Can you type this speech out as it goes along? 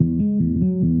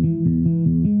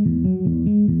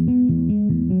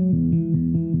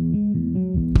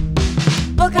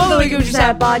We Go to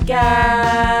Sad Podcast.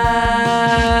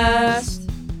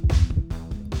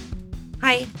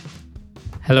 Hi.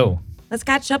 Hello. Let's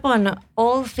catch up on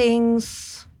all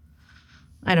things.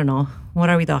 I don't know.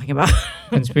 What are we talking about?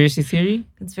 Conspiracy theory?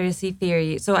 Conspiracy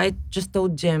theory. So I just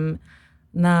told Jim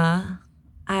na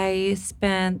I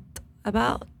spent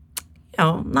about,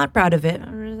 not proud of it,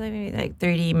 maybe like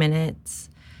 30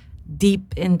 minutes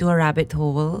deep in a rabbit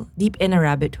hole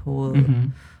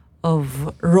of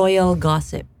royal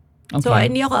gossip. Okay. So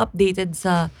hindi ako updated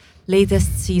sa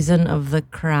latest season of The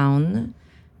Crown.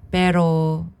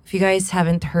 Pero if you guys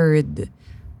haven't heard,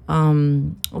 a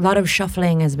lot of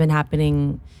shuffling has been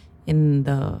happening in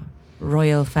the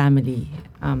royal family.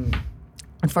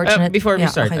 Unfortunately, before we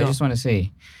start, okay, I just want to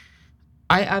say,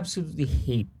 I absolutely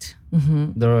hate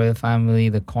the royal family,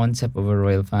 the concept of a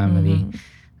royal family.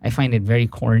 I find it very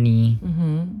corny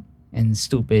and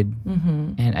stupid,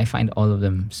 and I find all of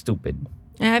them stupid.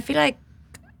 And I feel like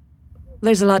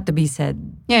there's a lot to be said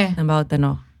about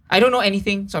I don't know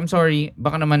anything, so I'm sorry.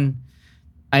 Baka naman,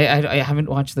 I haven't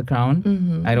watched The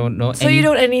Crown. I don't know. So you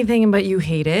don't anything, but you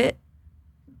hate it?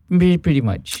 Pretty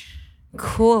much.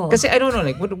 Cool. Kasi I don't know,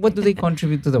 like, what do they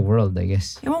contribute to the world, I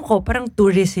guess? Ewan ko, parang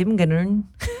tourism, ganun.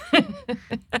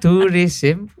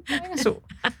 Tourism? So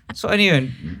ano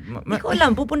yun? Hindi ko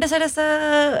alam, pupunta sila sa,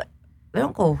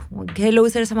 ewan ko, mag-hello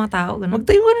sila sa mga tao, ganun.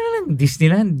 Magtayo ka na lang,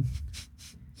 Disneyland.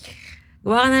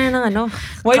 Gawa ka na ng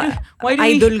Why do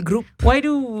idol we, group. Why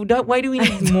do we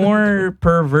need more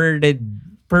pervert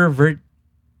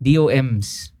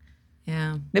DOMs?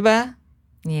 Yeah. Diba?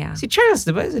 Yeah. Si Charles,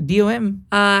 diba? Is a DOM.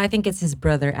 I think it's his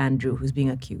brother Andrew who's being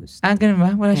accused. Ganun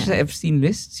ba? Wala siya sa Epstein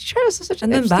list? Si Charles na such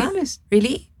an Epstein list.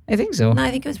 Really? I think so. No,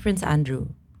 I think it was Prince Andrew.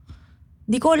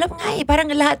 Di ko alam nga eh. Parang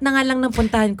lahat na nga lang ng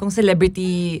puntahan kong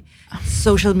celebrity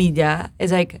social media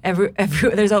is like,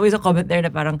 there's always a comment there na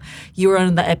parang, you were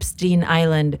on the Epstein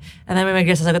Island. And then may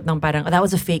magsasagot ng parang, that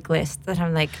was a fake list. And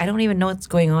I'm like, I don't even know what's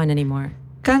going on anymore.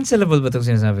 Cancelable ba itong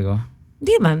sinasabi ko?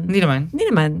 Hindi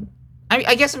naman.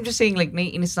 I guess I'm just saying, like,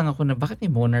 naiinis lang ako na bakit may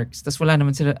monarchs tas wala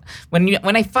naman sila.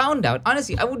 When I found out,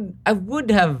 honestly, I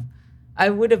would have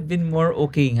been more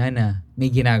okay nga na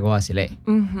may ginagawa sila eh.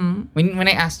 When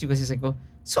I asked you kasi ko,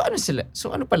 so ano sila?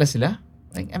 So ano pala sila?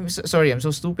 Like, I'm sorry, I'm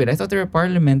so stupid. I thought they were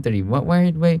parliamentary.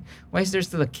 Why is there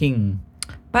still a king?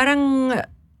 Parang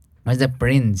Why is the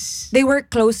prince? they work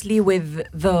closely with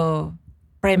the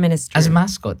prime minister. As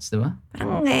mascots, diba?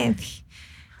 Parang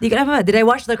di ko alam, did I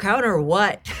watch The Crown or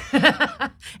what?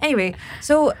 Anyway,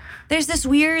 so there's this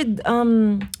weird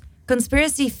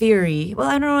conspiracy theory. Well,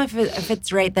 I don't know if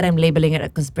it's right that I'm labeling it a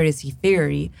conspiracy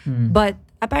theory, but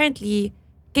apparently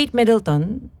Kate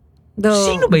Middleton,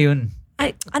 Sino ba yun?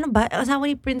 Ay, ano ba? Asawa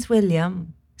ni Prince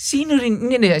William. Sino rin?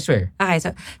 Hindi, I swear. Okay, so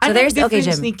Anong there's difference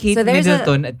Jim. ni Kate So there's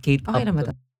Middleton at Kate Okay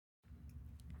naman Upton? to.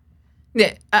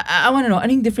 Hindi, I wanna know,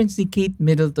 anong difference ni Kate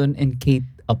Middleton and Kate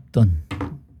Upton?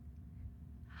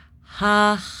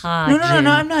 No, No,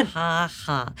 I'm not. Ha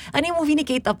ha. Ano yung movie ni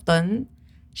Kate Upton?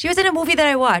 She was in a movie that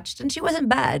I watched and she wasn't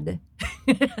bad.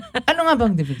 Ano nga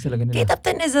bang difference talaga nila? Kate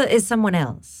Upton is someone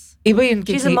else. Iba yun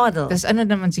kay She's a Kate. model. Tapos ano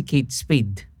naman si Kate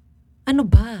Spade? Ano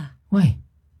ba? Why?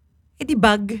 Di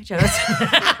bug. Charot.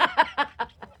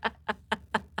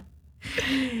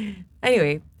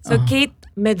 Anyway, so Kate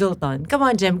Middleton. Come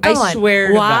on, Jim. Come on. I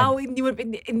swear to Wow, God.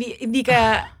 hindi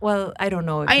ka, well, I don't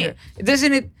know.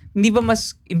 Doesn't it, hindi ba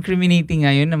mas incriminating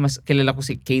ngayon na mas kilala ko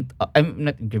si Kate, I'm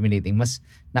not incriminating, mas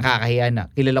nakakahiya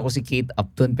na kilala ko si Kate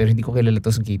Upton pero hindi ko kilala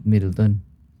to si Kate Middleton.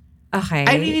 Okay.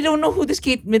 I really don't know who this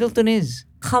Kate Middleton is.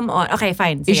 Come on. Okay,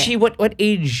 fine. Is Sige. she, what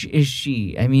age is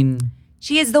she? I mean,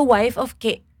 She is the wife of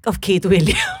Kate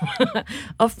William.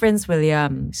 Of Prince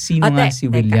William. sino nga si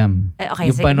William? Okay,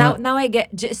 Yung sige. pano- Now I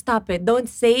get, stop it. Don't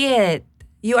say it.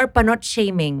 You are panot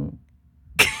shaming.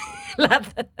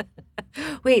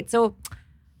 Wait, so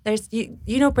there's,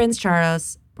 you know Prince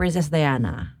Charles, Princess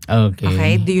Diana. Okay.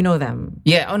 Okay, do you know them?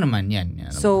 Yeah, naman, yan.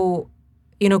 So,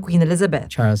 you know Queen Elizabeth.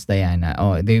 Charles, Diana.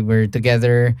 Oh, they were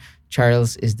together.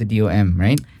 Charles is the DOM,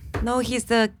 right? No, he's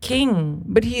the king.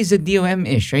 But he's a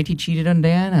DOM-ish, right? He cheated on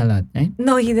Diana a lot, right?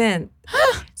 No, he didn't.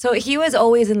 So he was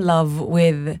always in love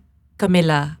with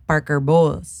Camilla Parker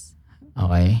Bowles.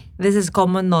 Okay. This is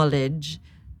common knowledge.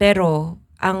 Pero,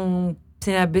 ang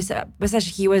sinabi basta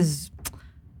he was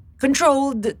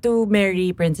controlled to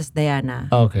marry Princess Diana.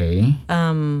 Okay.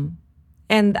 And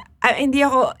hindi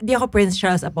ako Prince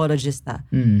Charles apologista.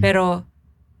 Pero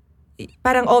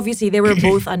parang obviously they were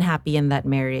both unhappy in that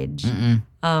marriage.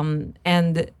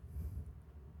 And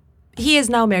he is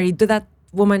now married to that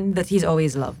woman that he's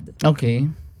always loved. Okay.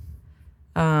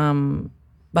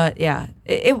 But yeah,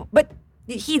 but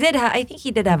he did I think he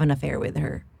did have an affair with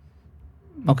her.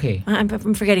 Okay.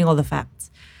 I'm forgetting all the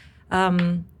facts.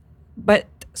 But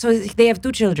so they have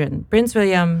 2 children, Prince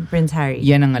William, Prince Harry.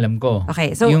 Yan ang alam ko.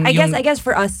 Okay, so Yung- I guess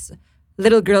for us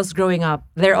little girls growing up,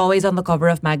 they're always on the cover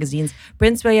of magazines.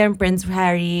 Prince William, Prince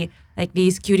Harry, like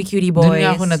these cutie boys. Doon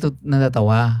nga ako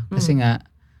natatawa. Kasi nga,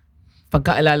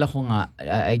 pagkaalala ko nga,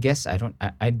 I guess,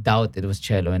 I doubt it was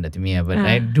Cello and Atimia, but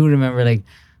I do remember like,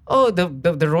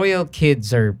 the royal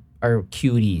kids are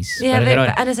cuties. Yeah, Parang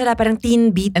like, ano sila, parang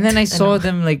teen beat. And then I saw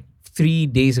them like 3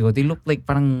 days ago. They look like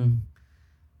parang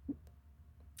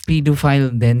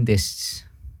pedophile dentists.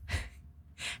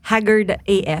 Haggard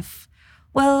AF.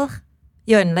 Well,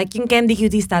 yun, like yung candy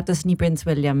cutie status ni Prince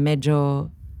William,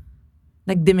 medyo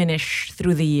nag-diminish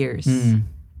through the years.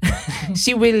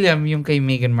 Si William yung kay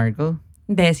Meghan Markle?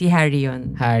 Hindi, si Harry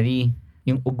yun. Harry,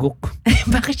 yung ugok.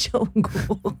 Bakit siya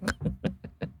ugok?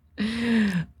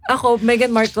 Ako, Meghan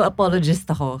Markle apologist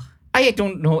ako. I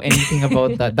don't know anything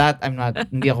about that.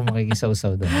 Hindi ako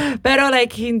makikisaw-saw doon. Pero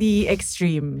like, hindi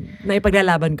extreme na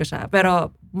ipaglalaban ko siya.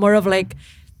 Pero more of like,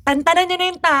 tantanan niyo na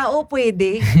yung tao,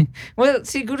 pwede. Well,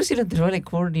 siguro sila dalawa like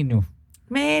corny, no?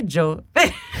 Medyo.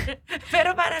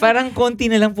 Pero parang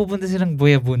konti na lang pupunta silang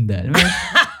boyabunda.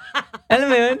 Alam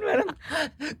mo yun?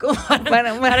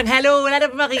 Parang hello, wala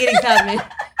na pa makikinig sa amin.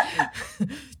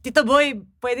 Tito Boy,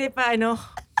 pwede pa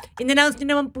in-announce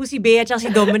niyo naman po si Bea at si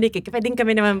Dominic. Pwedeng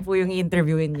kami naman po yung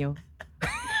i-interviewin niyo.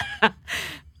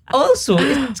 Also,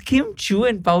 it's Kim Chiu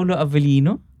and Paolo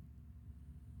Avellino.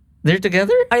 They're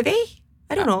together? Are they?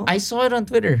 I don't know. I saw it on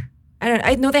Twitter.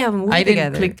 I know they have a movie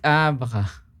together. I didn't click.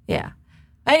 Baka. Yeah.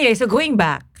 Anyway, so going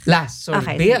back. Last. Sorry.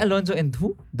 Okay, Bea sige. Alonzo and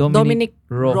who? Dominic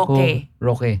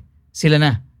Roque. Sila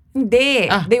na. Hindi.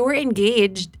 They were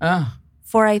engaged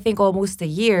for I think almost a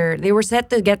year. They were set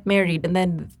to get married and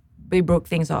then they broke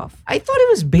things off. I thought it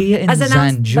was Bea and As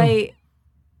announced Zanjo. by...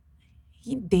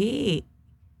 Hindi.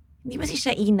 Hindi ba si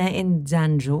Shaina and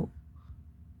Zanjo?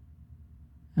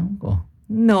 Ewan ko.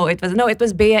 No, it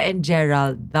was Bea and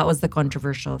Gerald. That was the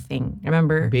controversial thing.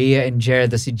 Remember? Bea and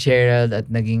Gerald, si Gerald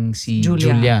at naging si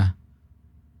Julia.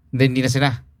 Then hindi na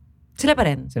sila. Sila pa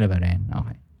rin. Sila ba rin?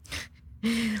 Okay.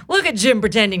 Look at Jim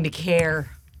pretending to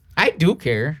care. I do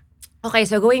care. Okay,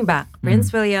 so going back.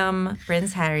 Prince William,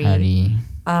 Prince Harry.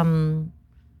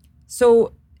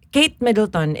 So Kate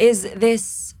Middleton is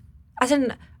this, as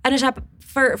in, ano siya,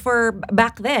 for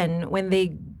back then when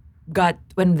they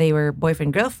were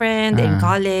boyfriend girlfriend in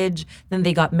college, then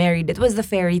they got married. It was the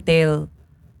fairy tale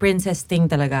princess thing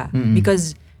talaga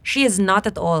because she is not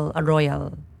at all a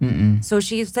royal. So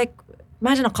she's like,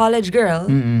 imagine a college girl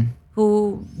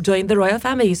who joined the royal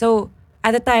family. So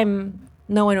at the time,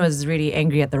 no one was really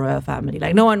angry at the royal family.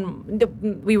 Like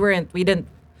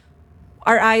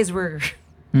our eyes were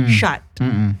shut.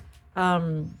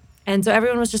 And so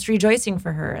everyone was just rejoicing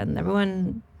for her and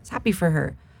everyone was happy for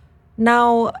her.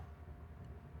 Now,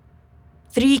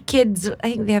 3 kids,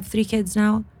 I think they have 3 kids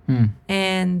now.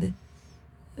 And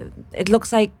it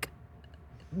looks like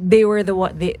they were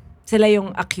sila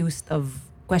yung accused of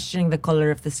questioning the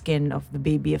color of the skin of the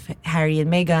baby of Harry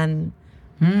and Meghan.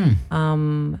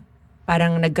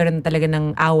 Parang nagkaroon talaga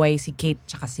ng away si Kate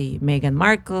tsaka si Meghan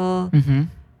Markle.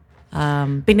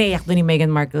 Pinaiyak doon ni Meghan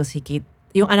Markle si Kate,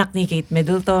 yung anak ni Kate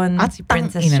Middleton, si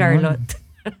Princess Charlotte.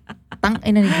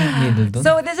 Tangina ni Kate Middleton.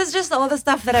 So this is just all the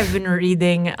stuff that I've been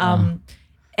reading.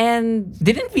 And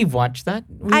didn't we watch that?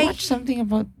 We watched something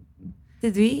about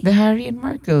did we? The Harry and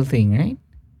Markle thing, right?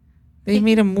 They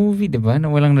made a movie, diba? Na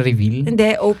walang na-reveal.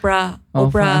 Hindi, Oprah. Ang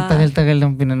tagal-tagal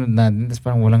lang pinanood natin, tapos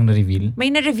parang walang na-reveal.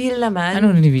 May na-reveal naman. Ano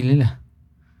na-reveal nila?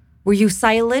 Were you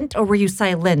silent or were you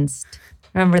silenced?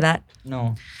 Remember that?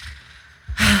 No.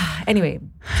 Anyway,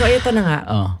 so ito na nga.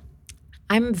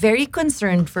 I'm very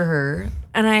concerned for her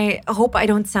and I hope I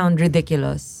don't sound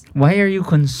ridiculous. Why are you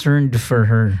concerned for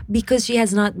her? Because she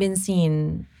has not been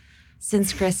seen since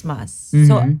Christmas.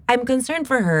 So I'm concerned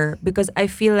for her because I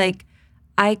feel like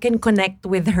I can connect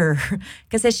with her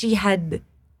kasi she had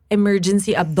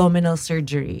emergency abdominal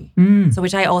surgery. So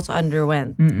which I also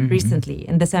underwent recently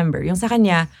in December. Yung sa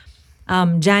kanya,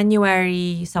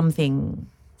 January something.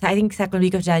 I think second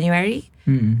week of January.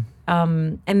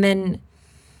 And then,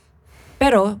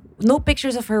 pero no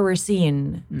pictures of her were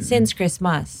seen since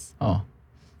Christmas.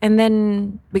 And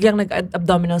then, biglang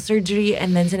nag-abdominal surgery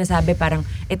and then sinasabi parang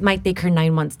it might take her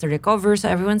 9 months to recover. So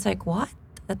everyone's like, what?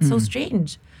 That's so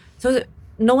strange. So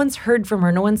no one's heard from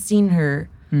her. No one's seen her.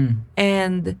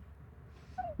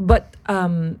 But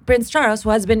Prince Charles,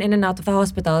 who has been in and out of the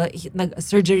hospital,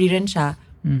 nag-surgery rin siya.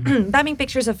 Daming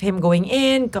pictures of him going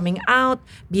in, coming out,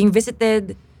 being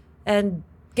visited. And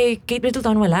kay Kate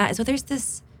Middleton, wala. So there's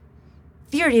this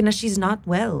theory na she's not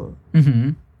well.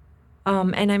 And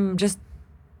I'm just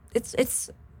it's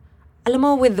alam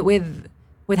mo,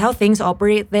 with how things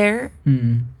operate there,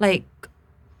 like,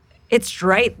 it's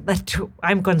right that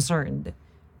I'm concerned.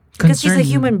 Because she's a Concerned?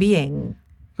 human being.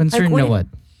 Concerned Like, na what?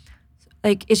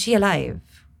 Like, is she alive?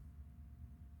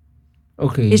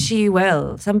 Okay. Is she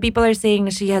well? Some people are saying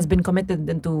she has been committed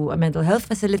into a mental health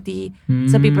facility.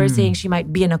 Some people are saying she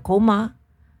might be in a coma.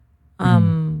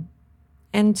 And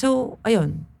so,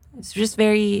 ayun. It's just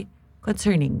very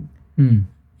concerning.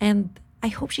 And I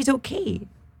hope she's okay.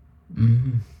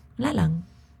 Wala lang.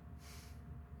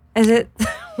 Is it?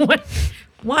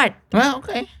 What? Well,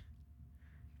 okay.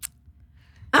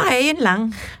 Yun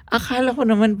lang. Akala ko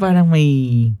naman parang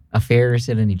may affair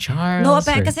sila ni Charles. No,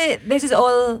 pero kasi this is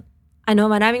all,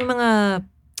 maraming mga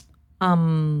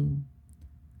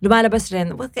lumalabas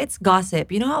rin. Well, it's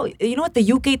gossip. You know what? The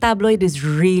UK tabloid is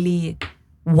really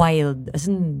wild. As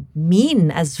in,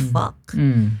 mean as fuck.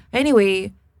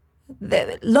 Anyway,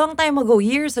 long time ago,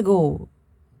 years ago,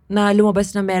 na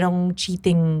lumabas na merong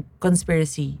cheating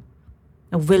conspiracy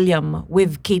of William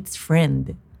with Kate's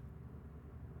friend.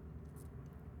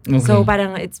 Okay. So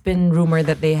parang it's been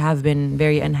rumored that they have been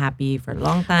very unhappy for a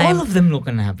long time. All of them look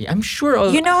unhappy. I'm sure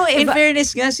all. In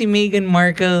fairness nga, si Meghan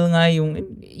Markle nga yung,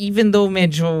 even though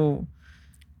medyo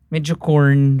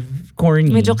corny.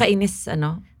 Medyo kainis,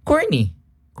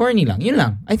 Corny lang. Yun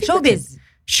lang. I think showbiz.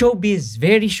 Showbiz.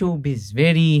 Very showbiz.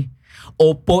 Very,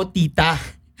 opo, tita.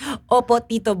 Opo,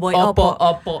 Tito Boy. Opo,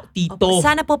 Tito. Opo.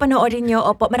 Sana po panoorin nyo.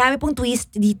 Opo, marami pong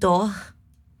twist dito.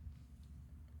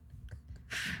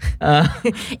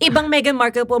 Ibang Meghan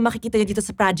Markle po makikita nyo dito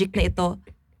sa project na ito.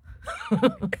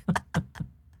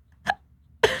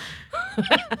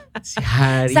 Si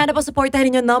Harry. Sana po supportahan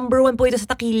ninyo. Number 1 po ito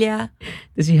sa Takilya.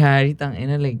 Si Harry,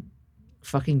 like,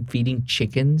 fucking feeding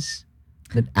chickens.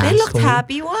 That asshole. They looked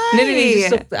happy. Why? No, he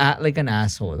just looked like an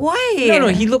asshole. Why? No,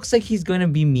 he looks like he's gonna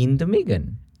be mean to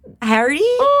Meghan. Harry?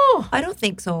 Oh. I don't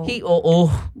think so.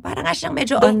 Parang nga siyang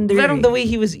medyo under. Parang the way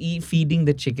he was feeding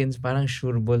the chickens, parang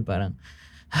sureball, parang,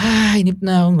 inip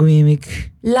na akong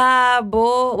gumimik.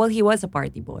 Labo. Well, he was a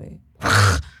party boy.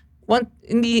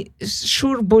 Hindi,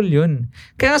 sureball yun.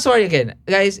 Kaya sorry again.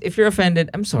 Guys, if you're offended,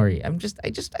 I'm sorry.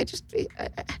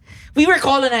 We were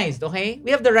colonized, okay?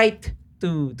 We have the right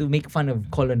to make fun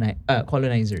of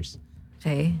colonizers.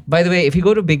 Okay. By the way, if you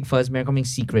go to Big Fuzz, meron kaming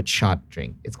secret shot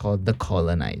drink. It's called the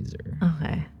Colonizer.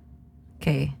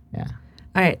 Okay. Yeah.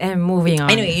 Alright, and moving on.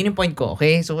 Anyway, yun yung point ko,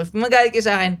 okay? So if magalit kayo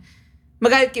sa akin,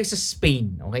 magalit kayo sa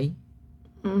Spain, okay?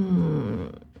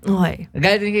 Okay.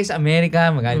 Magalit din kayo sa Amerika,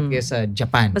 magalit kayo sa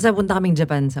Japan. Basta punta kaming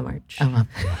Japan sa March.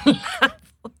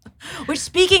 Which,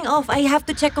 speaking of, I have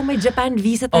to check kung may Japan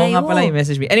visa tayo. Oo nga pala, you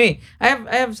message me. Anyway, I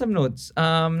have some notes.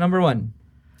 Number 1,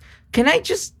 can I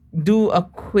just do a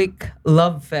quick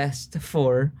love fest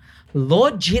for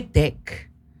Logitech?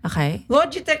 Okay.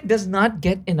 Logitech does not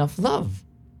get enough love.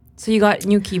 So you got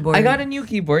new keyboard. I got a new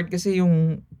keyboard kasi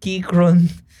yung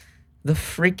Keychron, the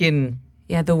freaking...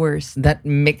 Yeah, the worst. That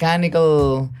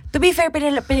mechanical... To be fair,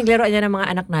 pinaglaruan niya ng mga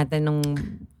anak natin nung...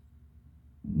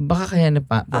 Baka kaya na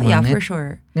pa. Yeah, for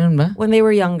sure. Ganun ba? When they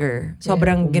were younger,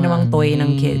 sobrang ginawang toy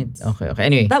ng kids. Okay.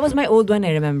 Anyway. That was my old one,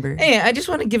 I remember. Anyway, I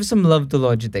just want to give some love to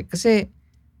Logitech kasi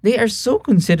they are so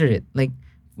considerate. Like,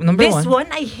 number This one,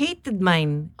 I hated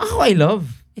mine. Ako, I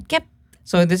love. It kept...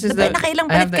 So this is I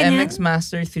have the kanyan? MX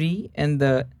Master 3 and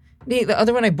the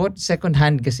other one I bought second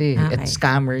hand kasi at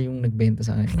scammer yung nagbenta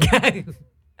sa akin.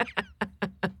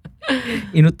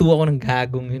 Inuto ako ng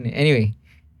gagong yun eh. Anyway.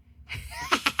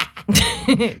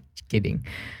 Kidding.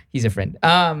 He's a friend.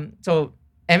 So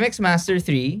MX Master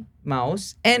 3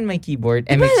 mouse and my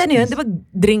keyboard. Diba ano yun? Diba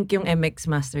drink yung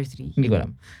MX Master 3? Hindi ko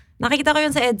alam. Nakikita ko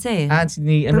yun sa EDSA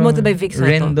eh. Promoted by Vic's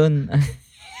Rendon.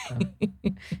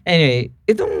 Anyway,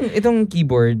 itong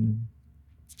keyboard,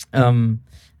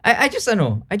 I just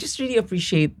really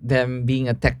appreciate them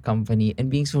being a tech company and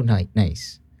being so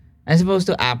nice. As opposed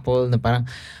to Apple na parang,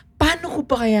 paano ko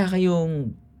pa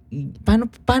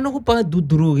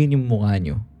dudurugin yung mukha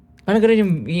nyo? Parang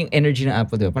ganun yung energy ng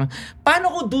Apple, diba? Parang,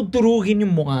 paano ko dudurugin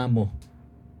yung mukha mo?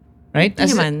 Right?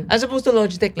 As opposed to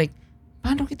Logitech, like,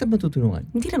 paano kita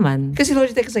matutulungan? Hindi naman. Kasi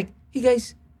Logitech is like, hey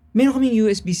guys, meron kaming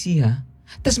USB-C ha?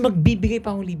 Tapos magbibigay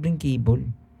pa akong libreng cable.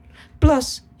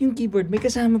 Plus, yung keyboard, may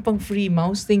kasama pang free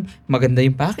mouse thing. Maganda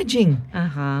yung packaging.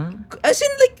 As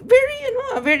in, like,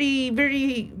 very,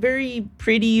 very, very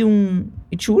pretty yung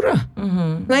itsura.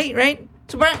 Like, right?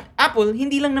 So, parang Apple,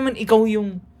 hindi lang naman ikaw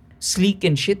yung sleek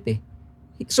and shit eh.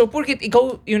 So, porket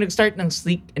ikaw yung nag-start ng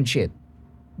sleek and shit,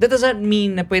 that doesn't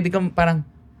mean na pwede kang parang,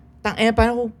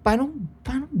 paano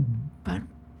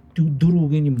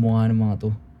dudurugin yung mukha ng mga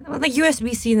to?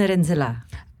 Nag-USB-C na rin sila.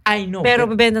 I know. Pero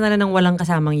bibenta na lang ng walang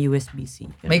kasamang USB-C.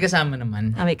 May kasama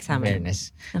naman. May kasama.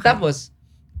 Fairness. Okay. Tapos,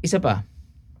 isa pa.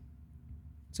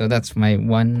 So that's my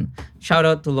one. Shout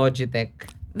out to Logitech.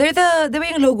 They're the way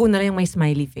yung logo na lang yung may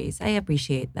smiley face. I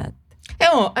appreciate that.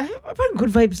 Parang good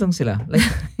vibes lang sila. Like,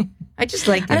 I just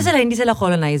like them. Ano sila? Hindi sila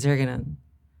colonizer, ganun.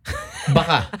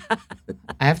 Baka.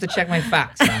 I have to check my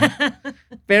facts.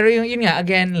 Pero yun nga,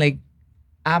 again, like,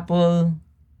 Apple,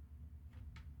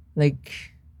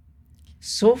 like,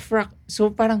 so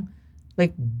parang,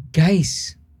 like,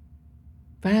 guys,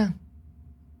 parang,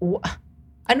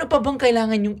 ano pa bang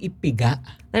kailangan yung ipiga?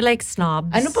 They're like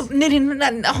snobs. Ano pa,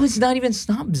 it's not even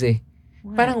snobs eh.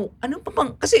 What? Parang, ano pa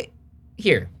bang, kasi,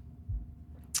 here,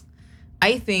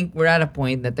 I think we're at a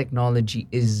point that technology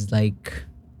is like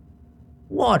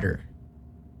water.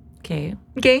 Okay.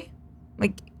 Okay?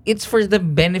 Like, it's for the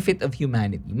benefit of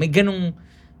humanity. May ganong,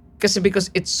 kasi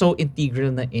because it's so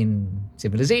integral na in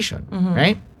civilization.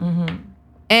 Right? Mm-hmm.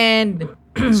 And,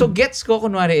 so gets ko,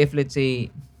 kunwari, if let's say,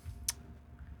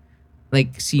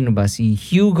 like, sino ba? Si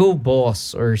Hugo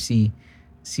Boss or si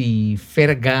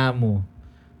Ferragamo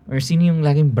or sino yung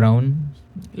laging brown?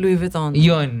 Louis Vuitton.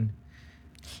 Yun.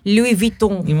 Louis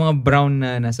Vuitton. Yung mga brown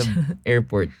na nasa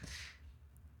airport.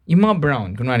 Yung mga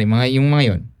brown, kunwari, yung mga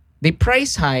yun. They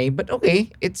price high, but okay,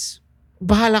 it's,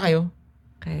 bahala kayo.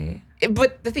 Okay.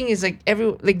 But the thing is, like,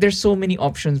 there's so many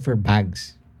options for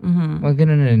bags. Mm-hmm. Well,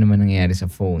 ganun na rin naman nangyayari sa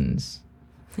phones.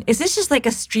 Is this just like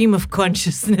a stream of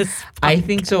consciousness? I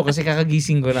think so, kasi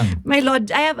kakagising ko lang.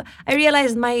 I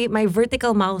realized my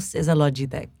vertical mouse is a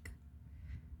Logitech.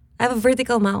 I have a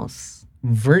vertical mouse.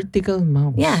 Vertical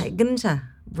mouse? Yeah, ganun siya.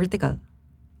 Vertical.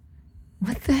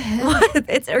 What the hell? What?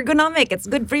 It's ergonomic. It's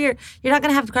good for you're not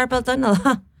gonna have carpal tunnel.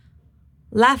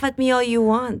 Laugh at me all you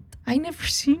want. I never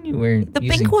seen you wear The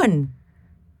pink one.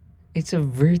 It's a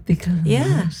vertical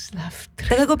Yeah. mouse. Laughter.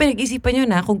 Tagal ko pinag-isipan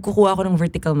yun kung kukuha ko ng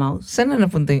vertical mouse. Saan na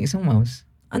napunta yung isang mouse?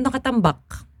 Ano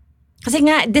katambak? Kasi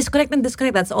nga, disconnect.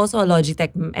 That's also a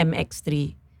Logitech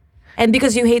MX3. And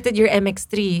because you hated your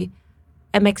MX3,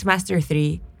 MX Master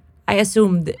 3, I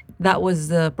assumed that was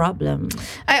the problem.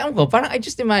 Parang I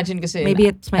just imagine kasi Maybe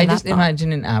it's my I just laptop.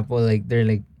 imagine in Apple, like, they're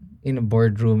like in a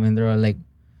boardroom and they're all like,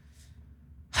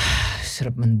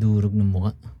 sarap mandurog ng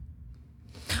mukha.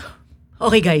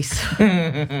 Okay, guys.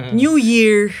 New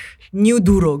year, new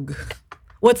durog.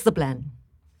 What's the plan?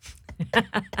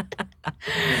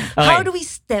 How do we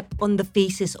step on the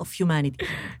faces of humanity?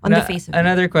 The face of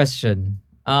Another question.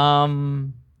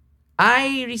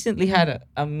 I recently had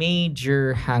a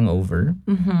major hangover.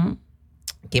 Mm-hmm.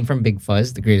 Came from Big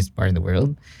Fuzz, the greatest bar in the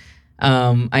world.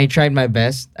 I tried my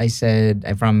best. I said,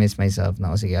 I promised myself, no,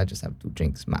 sige, I'll just have 2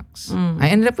 drinks max. I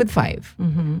ended up with 5.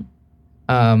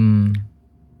 Mm-hmm.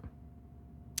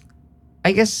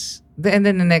 I guess, and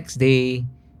then the next day,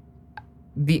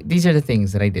 these are the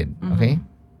things that I did, okay?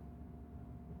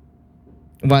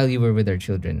 While you were with our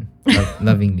children,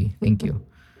 lovingly, thank you.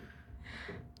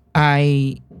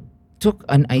 I took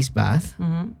an ice bath.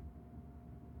 Mm-hmm.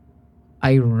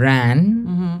 I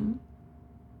ran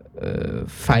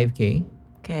 5K.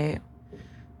 Okay.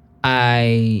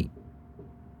 I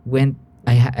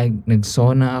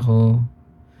nag-sauna ako.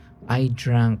 I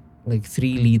drank like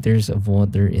 3 liters of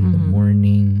water in the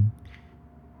morning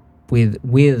with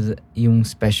yung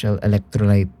special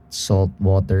electrolyte salt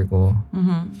water ko.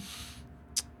 Mm-hmm.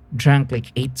 Drank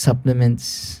like 8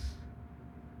 supplements.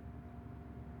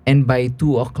 And by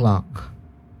 2 o'clock,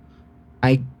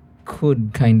 I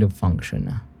could kind of function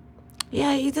na.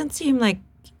 Yeah, you don't seem like...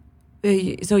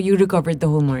 so you recovered the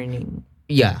whole morning.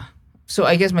 Yeah. So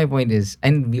I guess my point is,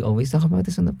 and we always talk about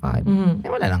this on the pod. Mm-hmm.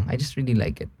 Wala lang. I just really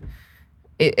like it.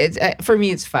 It's for me,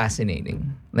 it's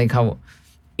fascinating. Like how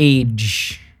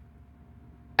age...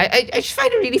 I just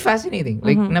find it really fascinating.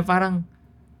 Like na parang,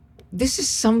 this is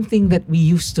something that we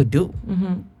used to do.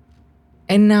 Mm-hmm.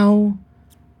 And now,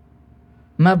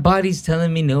 my body's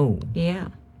telling me no. Yeah.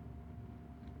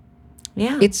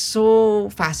 Yeah. It's so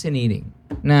fascinating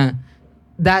na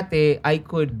dati I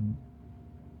could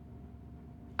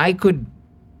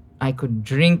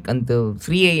drink until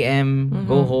 3 a.m.,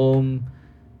 go home,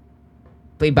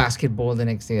 play basketball the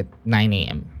next day at 9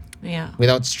 a.m. Yeah.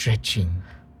 without stretching.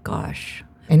 Gosh.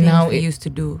 And Things now we used to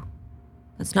do.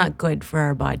 That's not good for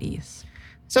our bodies.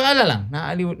 So ala lang,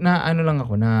 ano lang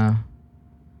ako na,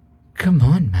 come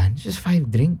on man, just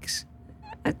 5 drinks.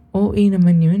 OA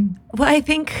naman yun. Well, I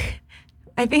think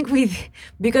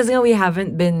because nga we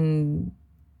haven't been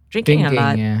drinking a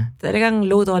lot. Yeah. Talagang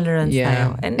low tolerance Yeah.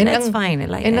 tayo. And that's fine. I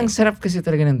like And it. ang sarap kasi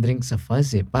talaga ng drink sa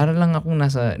Fuzz eh. Para lang akong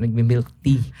nagmi-milk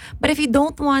tea. But if you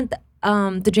don't want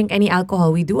to drink any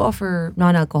alcohol, we do offer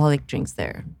non-alcoholic drinks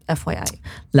there. FYI.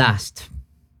 Last.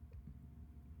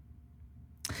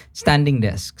 Standing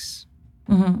desks.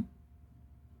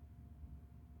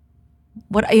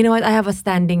 What, you know what? I have a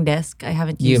standing desk. I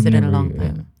haven't used it in a long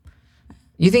time.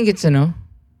 You think it's ano?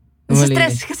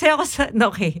 Stress kasi ako sa, no,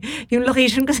 okay. Yung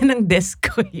location kasi ng desk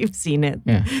ko, you've seen it.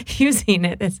 Yeah. You've seen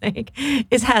it. It's like,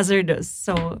 it's hazardous.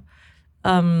 So,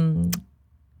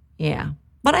 yeah.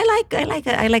 But I like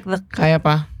the, Kaya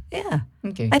pa? yeah.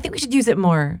 Okay. I think we should use it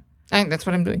more. I think that's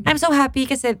what I'm doing. I'm so happy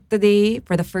kasi today,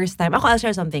 for the first time, I'll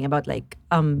share something about like,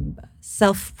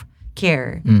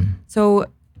 self-care. So,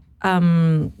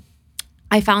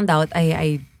 I found out,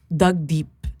 I dug deep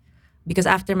because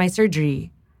after my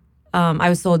surgery, I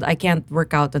was told I can't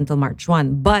work out until March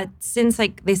 1. But since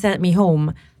like they sent me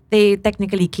home, they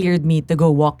technically cleared me to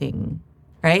go walking,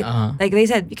 right? Like they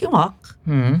said, you can walk.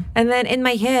 And then in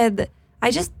my head,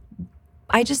 I just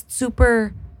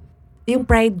super, yung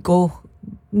pride ko,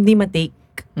 hindi matake.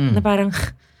 Na parang,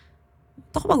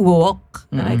 ito ko mag-walk.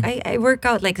 Like I work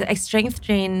out, like I strength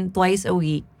train twice a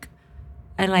week.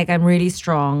 And like I'm really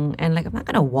strong. And like I'm not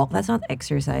gonna walk. That's not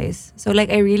exercise. So like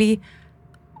I really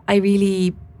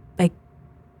like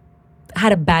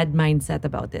had a bad mindset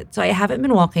about it. So I haven't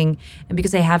been walking, and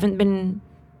because I haven't been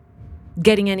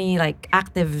getting any like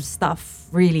active stuff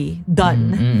really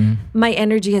done, my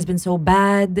energy has been so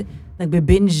bad.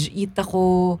 Nagbe-binge eat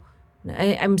ako.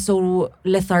 I'm so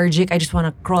lethargic. I just want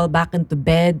to crawl back into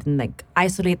bed and like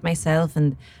isolate myself,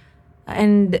 and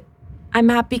I'm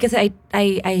happy because I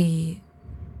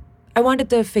wanted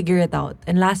to figure it out.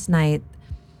 And last night,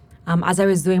 as I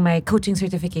was doing my coaching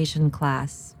certification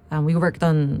class, we worked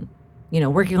on,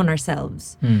 working on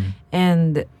ourselves.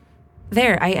 And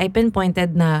there, I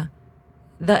pinpointed na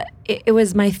it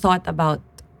was my thought about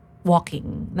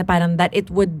walking, na parang that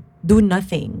it would do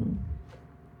nothing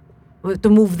to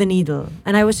move the needle.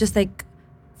 And I was just like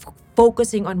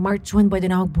focusing on March 1, pwede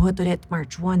na magbuhat ulit,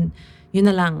 March 1. Yun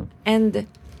na lang. And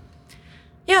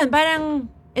yun, parang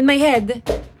in my head,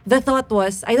 the thought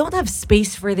was, I don't have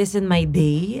space for this in my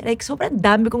day. Like, sobrang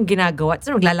dami kong ginagawa.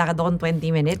 So, maglalakad ako ng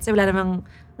 20 minutes. Wala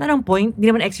namang point. Hindi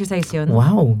naman exercise yun.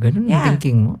 Wow, ganun yung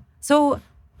thinking mo. So,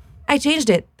 I changed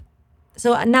it.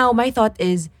 So, now my thought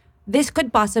is, this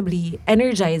could possibly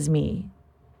energize me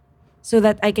so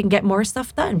that I can get more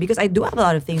stuff done. Because I do have a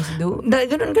lot of things to do.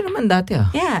 Ganun ka naman dati ah.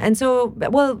 Yeah, and so,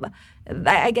 well,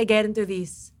 I get into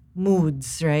these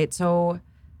moods, right? So,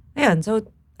 ayun. So,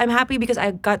 I'm happy because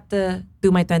I got to do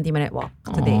my 20-minute walk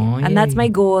today. And that's my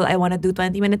goal. I want to do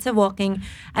 20 minutes of walking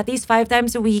at least 5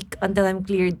 times a week until I'm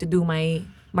cleared to do my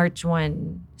March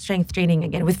 1 strength training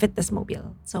again with Fitness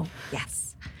Mobile. So,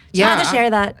 yes. Just wanted to share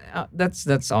that.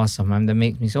 That's awesome, ma'am. That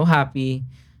makes me so happy.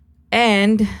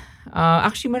 And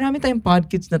actually, marami tayong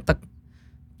podcasts na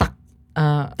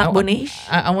Takbonish?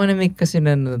 I want to make kasi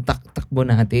na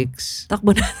takbonatics.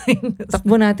 Takbonatics.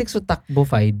 Takbonatics o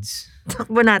takbofides?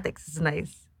 Takbonatics is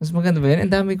nice. Mas maganda ba yan?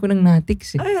 Ang dami ko ng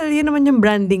natics eh. Ay, yun naman yung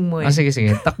branding mo eh. Sige.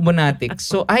 Takbonatics.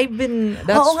 So I've been...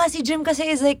 Oo nga, si Jim kasi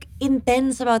is like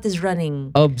intense about his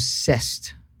running.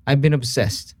 Obsessed. I've been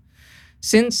obsessed.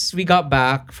 Since we got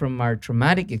back from our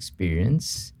traumatic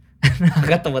experience,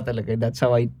 nakakatawa talaga. That's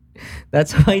how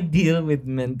I deal with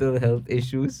mental health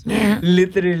issues. Yeah.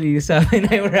 Literally, Sabi and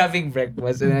I were having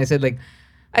breakfast and I said like,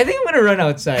 I think I'm gonna run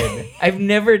outside. I've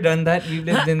never done that. We've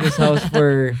lived in this house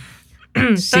for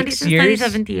 6 years.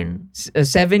 2017.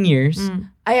 7 years.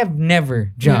 I have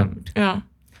never jogged. Yeah.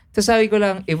 Tapos sabi ko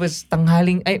lang, it was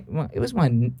tanghaling, it was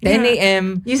 10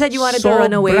 a.m. You said you wanted to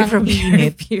run away from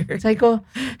your fear. Sabi ko,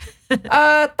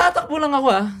 tatakbo lang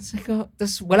ako Sabi ko,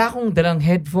 tapos wala akong dalang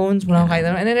headphones, wala akong kahit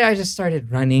ano. And then I just started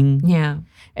running. Yeah.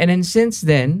 And then since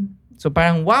then, so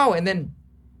parang wow. And then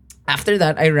after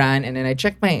that, I ran and then I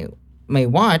checked my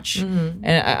watch and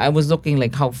I was looking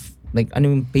like how, ano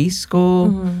yung pace ko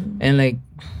and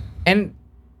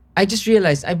I just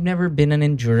realized I've never been an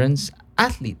endurance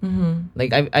athlete.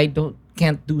 Like I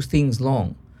can't do things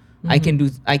long. I can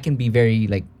be very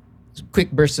like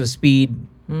quick bursts of speed,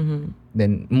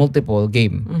 then multiple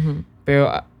game.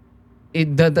 Pero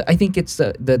I think it's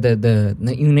the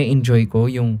yung na-enjoy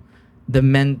ko yung the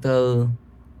mental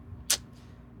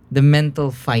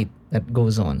fight that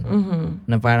goes on.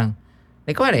 Na parang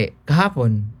like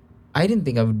kahapon I didn't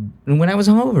think when I was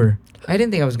hungover, I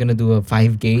didn't think I was gonna do a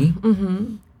 5K.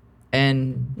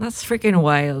 And that's freaking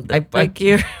wild. Like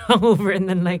you're hungover and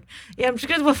then like, yeah, I'm just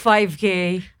gonna do a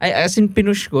 5K. As in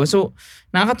pinush ko. So,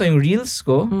 nakakatawa yung reels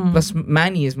ko. Plus,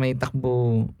 Manny is my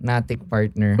Takbo-natic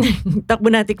partner.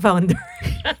 Takbo-natic founder.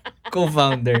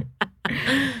 Co-founder.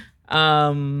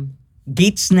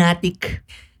 Gates-natic.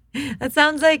 That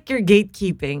sounds like you're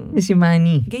gatekeeping. Si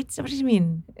Manny. Gates? What do you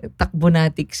mean?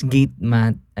 Takbo-natic's Bill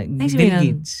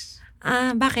Gates.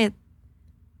 Bakit?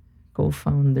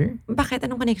 Co-founder? Bakit?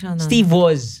 Anong connection nun?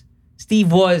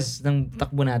 Steve was ng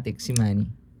Takbonatic, si Manny.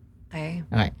 Okay.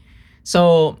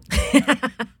 So,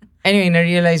 anyway,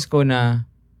 na-realize ko na,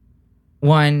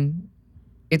 one,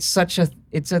 it's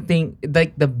a thing,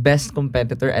 like the best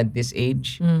competitor at this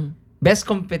age, best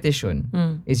competition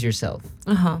is yourself.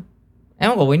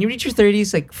 Ewan ko, when you reach your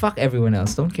 30s, like, fuck everyone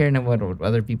else. Don't care na what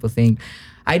other people think.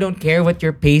 I don't care what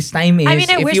your pace time is. I mean,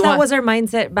 I wish that was our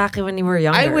mindset back when we were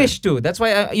younger. I wish too. That's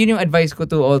why yun yung advice ko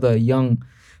to all the young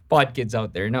pod kids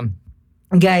out there. Na,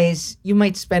 guys, you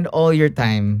might spend all your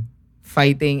time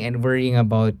fighting and worrying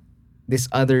about this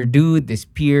other dude, this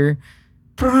peer.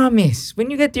 Promise, when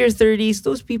you get to your 30s,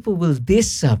 those people will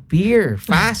disappear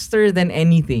faster than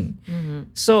anything.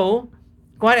 So,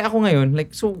 kuwari ako ngayon,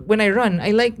 like, so when I run,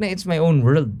 I like na it's my own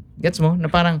world. Gets mo? Na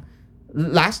parang,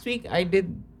 last week, I did,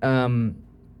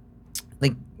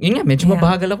 like, yun nga, medyo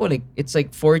mabagal ako. Like, it's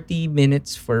like 40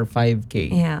 minutes for 5K.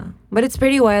 Yeah. But it's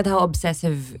pretty wild how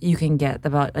obsessive you can get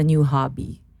about a new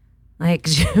hobby. Like,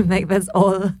 like that's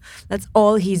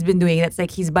all he's been doing. That's like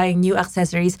he's buying new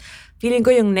accessories. Feeling ko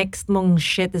yung next mong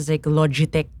shit is like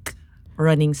Logitech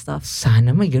running stuff.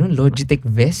 Sana may ganun, Logitech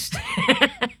vest.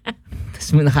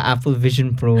 Tapos may naka-Apple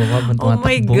Vision Pro ako. Oh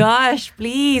my gosh,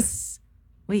 please.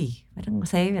 Uy, parang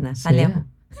masaya yun ah. Sali ako.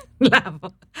 Labo.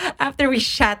 After we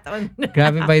shot on.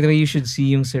 Grabe, by the way, you should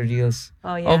see yung sa Reels.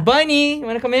 Oh, yeah. Oh, Bunny, you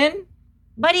wanna come in?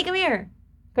 Buddy, come here.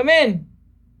 Come in.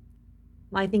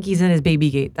 I think he's in his baby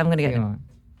gate. I'm gonna get him.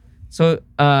 So,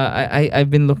 I've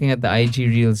been looking at the IG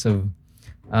Reels of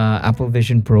Apple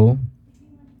Vision Pro.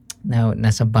 Now,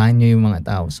 nasa banyo yung mga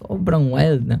tao. Sobrang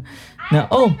wild na.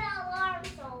 Oh,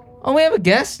 we have a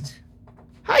guest.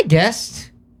 Hi,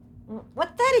 guest.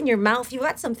 What's that in your mouth? You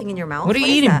got something in your mouth? What are you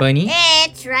eating, Bunny?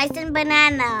 It's rice and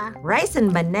banana. Rice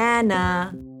and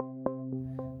banana.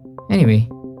 Anyway.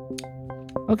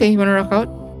 Okay, you wanna rock out?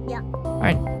 Yeah.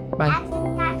 Alright, bye.